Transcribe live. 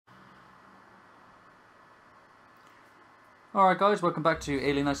Alright guys, welcome back to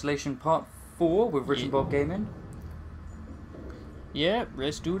Alien Isolation Part 4 with Rich and Bob Gaming. Yeah,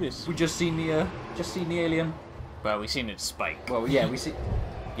 let's do this. We just seen the alien. Well, we seen it spike. Well, yeah, we saw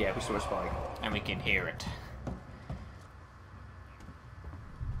a spike. And we can hear it.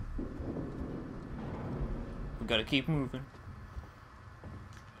 We gotta keep moving.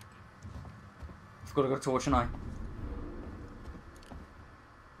 I've got to go torch an eye.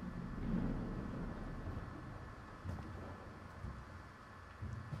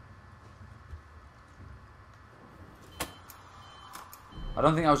 I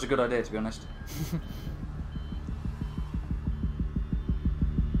don't think that was a good idea, to be honest.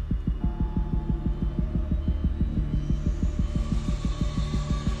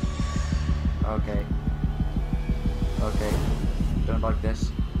 Okay. Okay. Don't like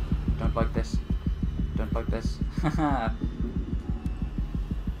this. Don't like this. Don't like this.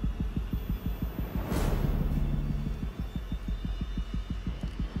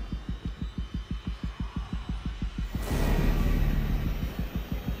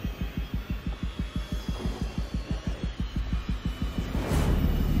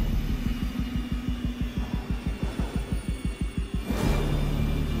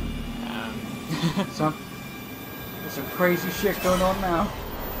 There's some crazy shit going on now.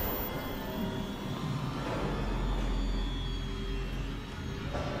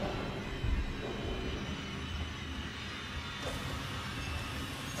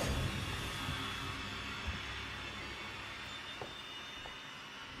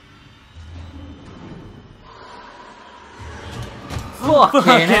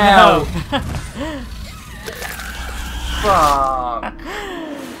 Fucking hell! Fuck!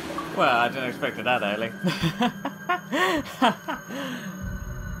 Well, I didn't expect it that early.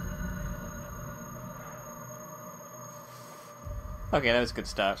 Okay, that was a good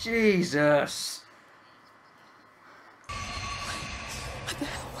start. Jesus! What the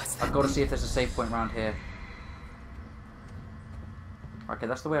hell was that? I've got to see if there's a save point around here. Okay,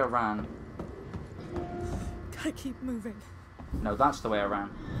 that's the way I ran. Gotta keep moving. No, that's the way I ran.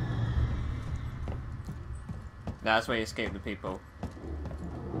 That's where you escape the people.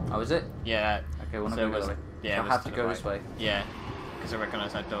 Oh, is it? Yeah. Okay, we'll not So go it was- that way. yeah, So it I was have to to the go right. this way. Yeah, because I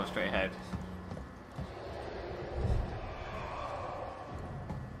recognise that door straight ahead.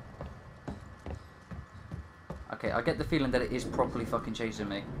 Okay, I get the feeling that it is properly fucking chasing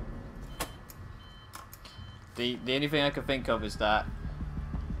me. The only thing I can think of is that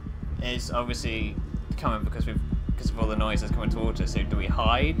it's obviously coming because of all the noise that's coming towards us. So do we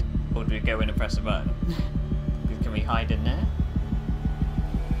hide or do we go in and press a button? Can we hide in there?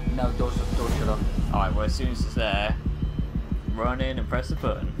 No, doors shut off. Alright, well as soon as it's there, run in and press the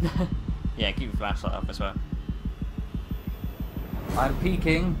button. Yeah, keep your flashlight up as well. I'm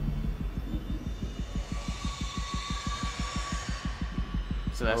peeking.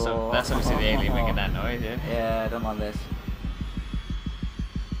 So that's Oh. that's obviously the alien making that noise, yeah? Yeah, I don't like this.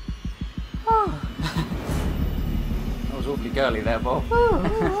 That was awfully girly there, Bob.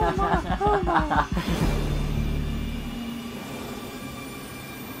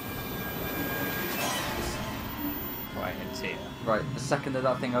 Right, it's here. Right, the second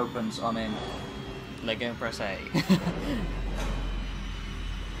that thing opens, I'm in. Let go and press A.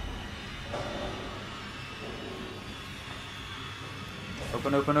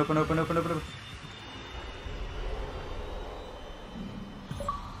 Open, open, open, open, open, open, open.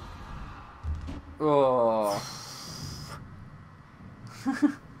 Oh.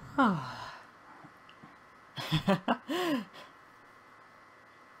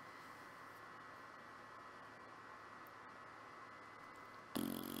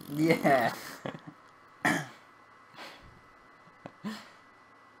 Yeah.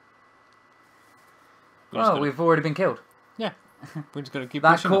 Oh, we've already been killed. Yeah. We're just gonna keep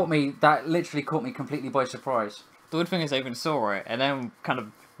That pushing caught up. me. That literally caught me completely by surprise. The good thing is I even saw it and then kind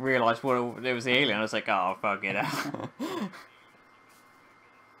of realised what it was the alien. I was like, oh fuck it.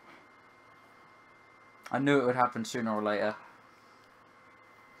 I knew it would happen sooner or later.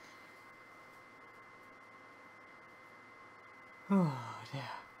 Oh dear.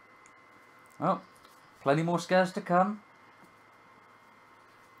 Oh, plenty more scares to come.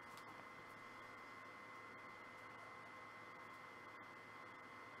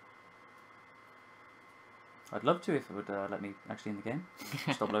 I'd love to if it would let me actually in the game.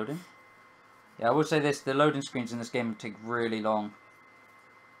 Stop loading. Yeah, I would say this, the loading screens in this game take really long.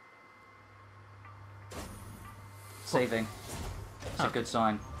 Saving. It's a good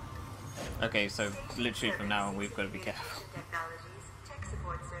sign. Okay, so literally from now on we've got to be careful.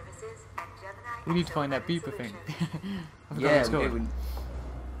 We need to find that beeper thing. I forgot Yeah, what's called.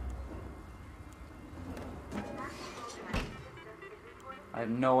 I have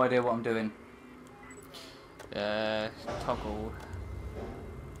no idea what I'm doing. Toggle.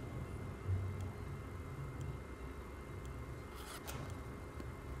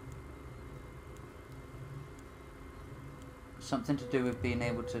 Something to do with being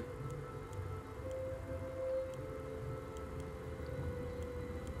able to...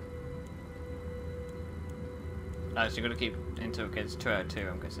 Oh, so you've got to keep until it gets 2 out of 2,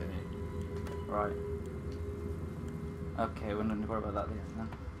 I'm guessing. Right. Okay, we're not going to worry about that then.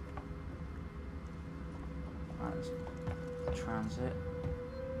 Right, let's transit.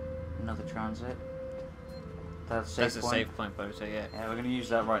 Another transit. That's That's a save point, though, so yeah. Yeah, we're going to use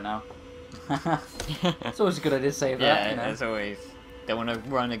that right now. It's always a good idea to save that. Yeah, You know? as always. Don't want to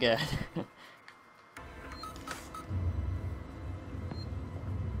run again.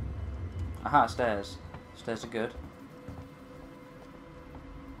 Aha, stairs. Stairs are good.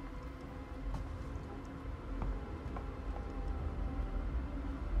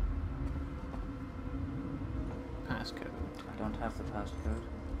 Passcode. I don't have the passcode.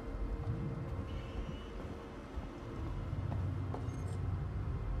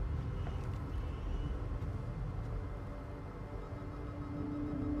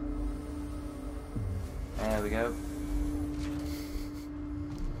 There we go.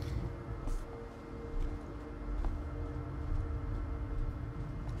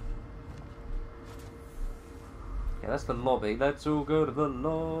 Yeah, that's the lobby. Let's all go to the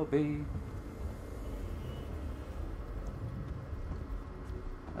lobby.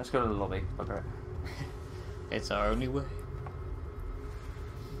 Let's go to the lobby. Okay. It's our only way.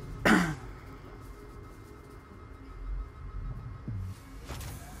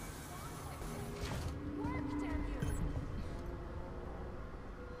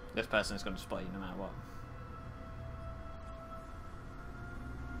 This person's going to spot you no matter what.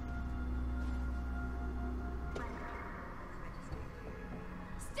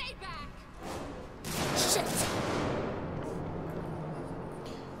 Stay back! Shit!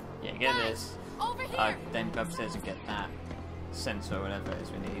 Yeah, get this. Over here! Then go upstairs and get that sensor or whatever it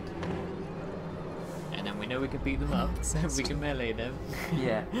is we need. And then we know we can beat them up. We can melee them.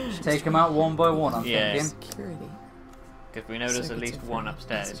 Yeah. Just take them out one by one, I'm Yeah. thinking. Security. Because we know there's at least Circuits one are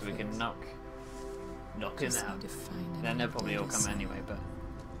upstairs, so we can interface. knock him Just out. need to find Then another they'll probably all data come center. anyway, but...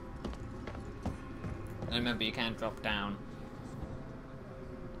 And remember, you can't drop down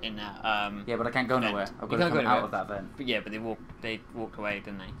in that, Yeah, but I can't go vent. nowhere. I've You got to can't come go out anywhere. of that vent. But yeah, but they walked away,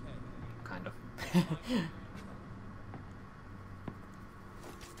 didn't they? Kind of.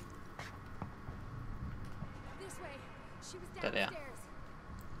 This way. She was There they are. downstairs.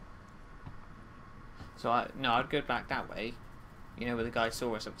 So I'd go back that way. You know where the guy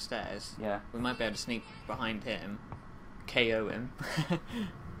saw us upstairs. Yeah. We might be able to sneak behind him, KO him.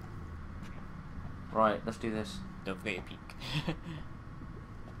 Right, let's do this. Don't forget your peek.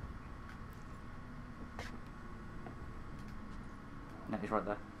 No, he's right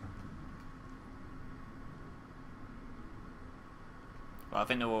there. Well, I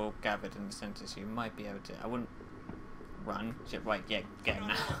think they're all gathered in the centre, so you might be able to. I wouldn't run. Right, yeah, get him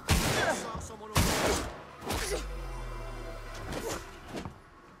now.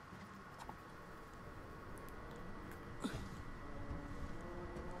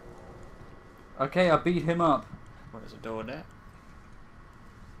 Okay, I beat him up. Well, there's a door there.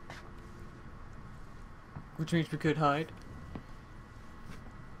 Which means we could hide.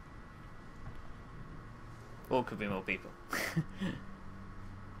 Or could be more people.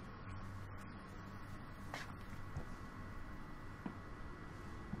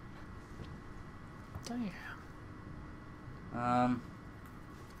 Damn.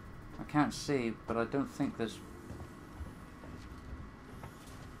 I can't see, but I don't think there's...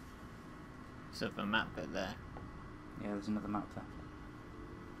 Sort of a map bit there. Yeah, there's another map there.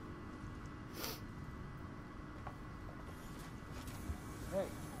 Hey,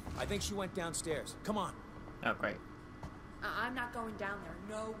 I think she went downstairs. Come on. Oh, great. I'm not going down there.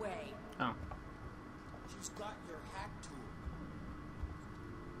 No way. Oh. She's got your hack tool.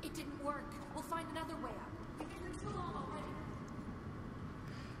 It didn't work. We'll find another way out. You've been too long already.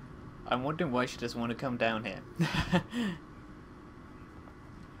 I'm wondering why she doesn't want to come down here.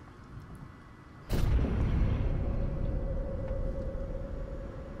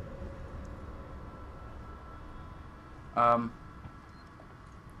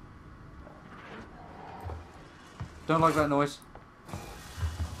 Don't like that noise.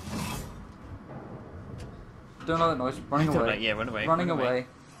 Don't like that noise. Running Don't away. like- yeah, run away. Running run away.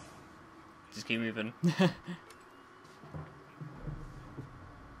 Just keep moving.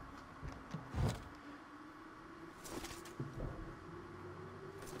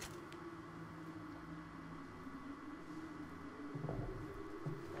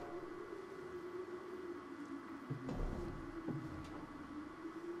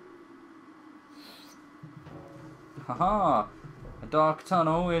 Haha! A dark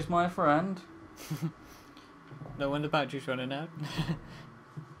tunnel is my friend. No wonder the battery's running out.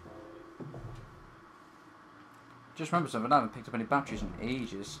 Just remember something, I haven't picked up any batteries in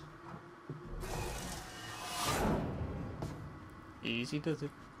ages. Easy does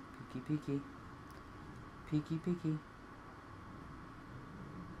it. Peeky peeky. Peeky peeky.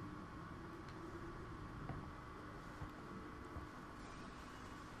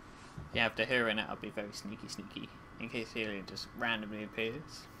 Yeah, after hearing it, I'll be very sneaky, in case the alien just randomly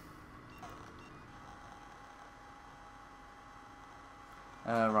appears.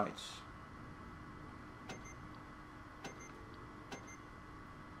 Right.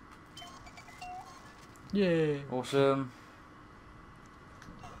 Yay! Awesome.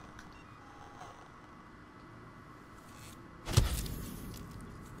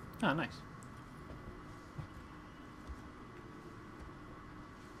 Oh, nice.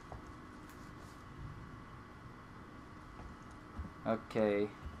 Okay.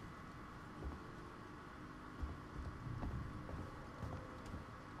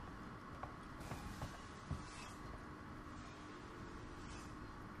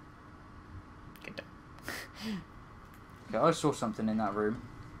 Get down. Okay, I saw something in that room.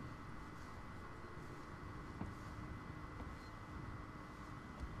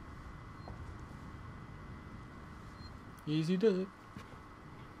 Easy does it.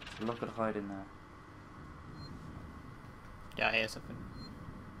 I'm not gonna hide in there. Yeah, I hear something.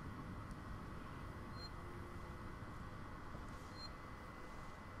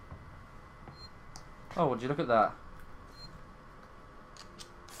 Oh, would you look at that?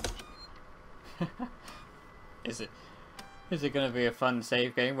 Is it going to be a fun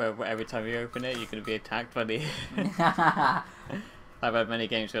save game where every time you open it, you're going to be attacked by the... I've had many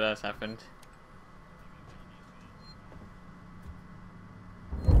games where that's happened.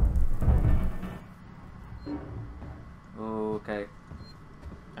 Oh, okay.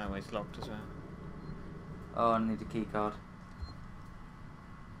 Oh, it's locked as well. Oh, I need a key card.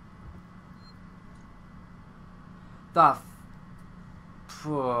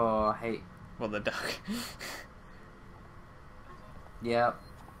 Oh, I hate. Well, the duck. Yeah.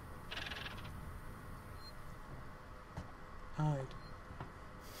 Hide.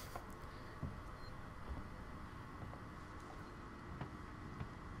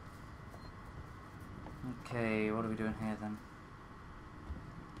 Okay, what are we doing here then?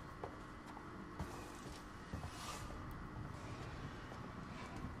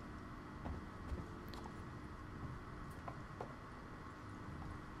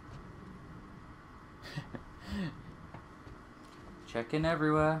 Checking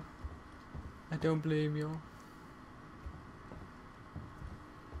everywhere. I don't blame you.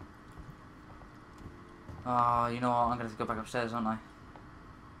 Ah, you know what? I'm gonna have to go back upstairs, aren't I?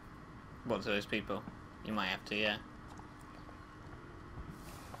 What's those people? You might have to, yeah.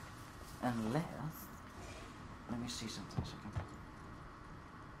 Unless... Let me see something a second.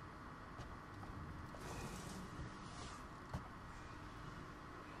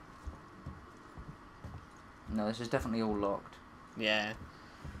 No, this is definitely all locked. Yeah.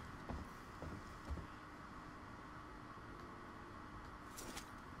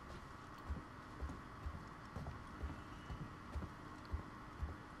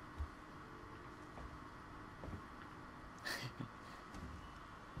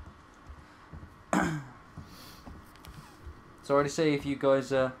 Sorry to say if you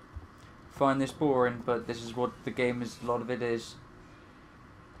guys find this boring, but this is what the game is. A lot of it is.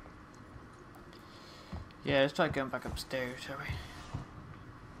 Yeah, let's try going back upstairs, shall we?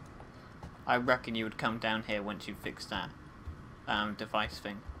 I reckon you would come down here once you fix that device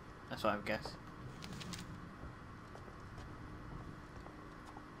thing. That's what I would guess.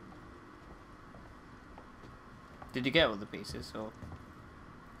 Did you get all the pieces, or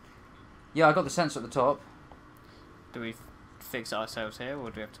Yeah, I got the sensor at the top. do we fix it ourselves here, or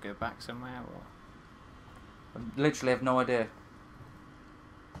do we have to go back somewhere? Or I literally have no idea.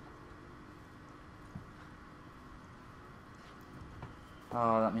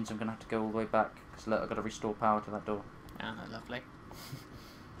 Oh, that means I'm gonna have to go all the way back because look, I've got to restore power to that door. ah, lovely.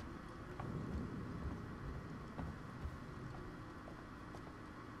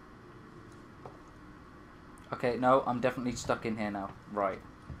 Okay, no, I'm definitely stuck in here now. Right.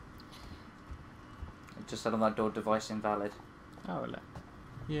 It just said on that door, device invalid. Oh, look.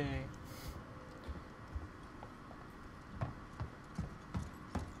 Yay.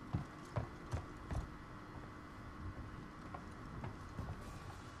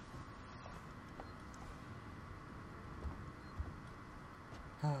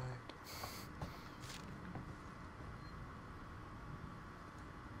 Hide.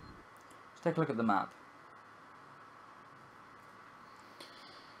 Let's take a look at the map.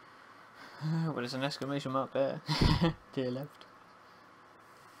 Well, there's an exclamation mark there. To your left.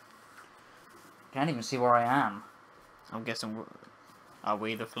 Can't even see where I am. I'm guessing, are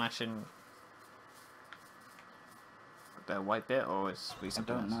we the flashing the white bit, or is we I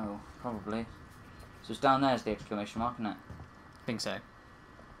something don't else? know. Probably. So it's down there is the exclamation mark, isn't it? I think so.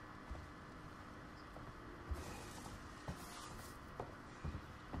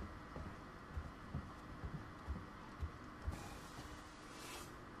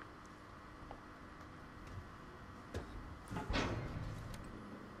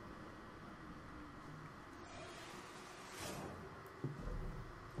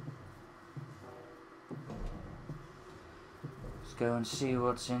 Let's go and see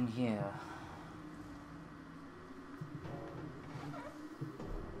what's in here.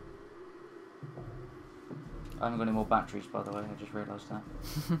 I haven't got any more batteries, by the way, I just realised that.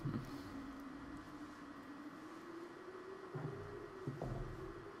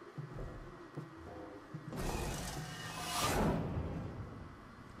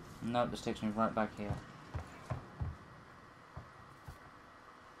 Nope, this takes me right back here.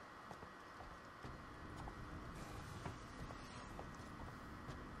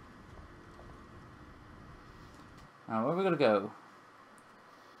 Now, where are we gonna go?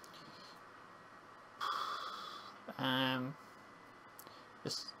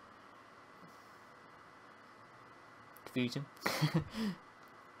 Just confusing.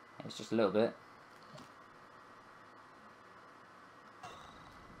 It's just a little bit.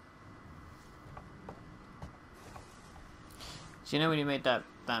 So you know when you made that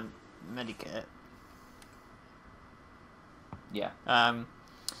medikit? Yeah. I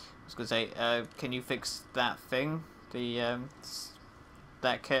was gonna say, can you fix that thing? The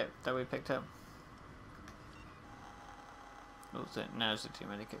that kit that we picked up. What was it? No, there's the 2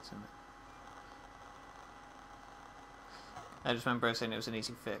 medikits in it. I just remember saying it was an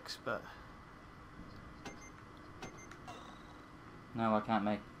easy fix, but No, I can't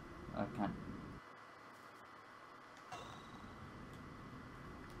make... I can't...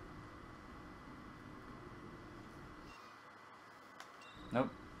 Nope.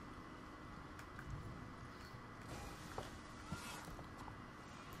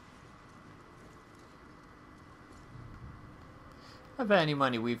 I bet any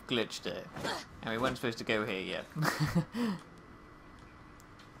money we've glitched it, and we weren't supposed to go here yet.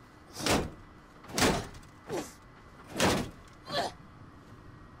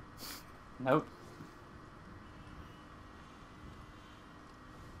 Nope.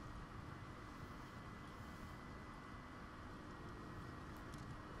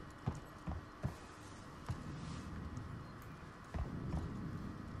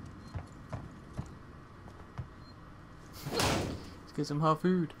 Let's get some hot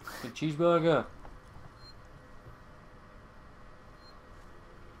food. Good cheeseburger.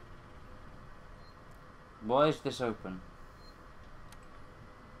 Why is this open?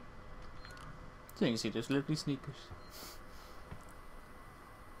 So you can see those lovely sneakers.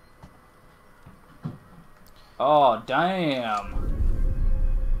 Oh, damn.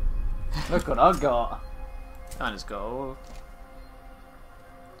 Look what I got. And it's got all...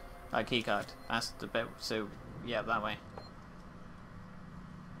 a key card. That's the bit, so yeah, that way.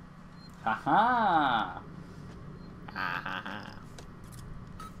 Haha. Ah,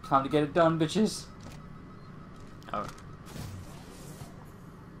 Time to get it done, bitches. oh.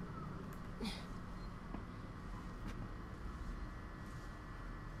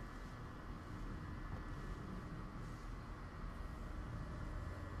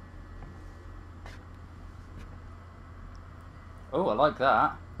 Oh, I like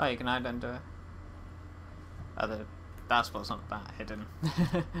that. Oh, you can hide under other... That spot's not that hidden.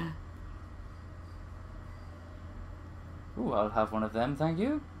 Ooh, I'll have one of them, thank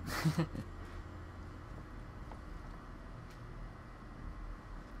you.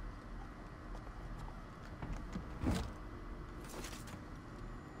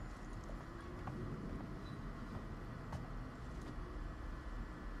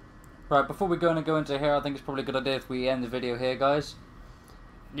 Right, before we go into here, I think it's probably a good idea if we end the video here, guys.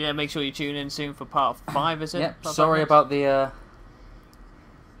 Yeah, make sure you tune in soon for part 5, is it? Yep, Part sorry 5? about the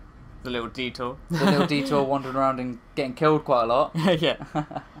The little detour. little detour wandering around and getting killed quite a lot. Yeah.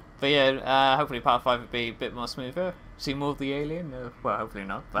 But yeah, hopefully part 5 will be a bit more smoother. See more of the alien? Well, hopefully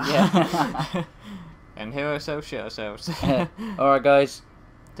not. But Yeah. and hear ourselves, shit ourselves. Alright, guys.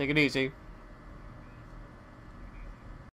 Take it easy.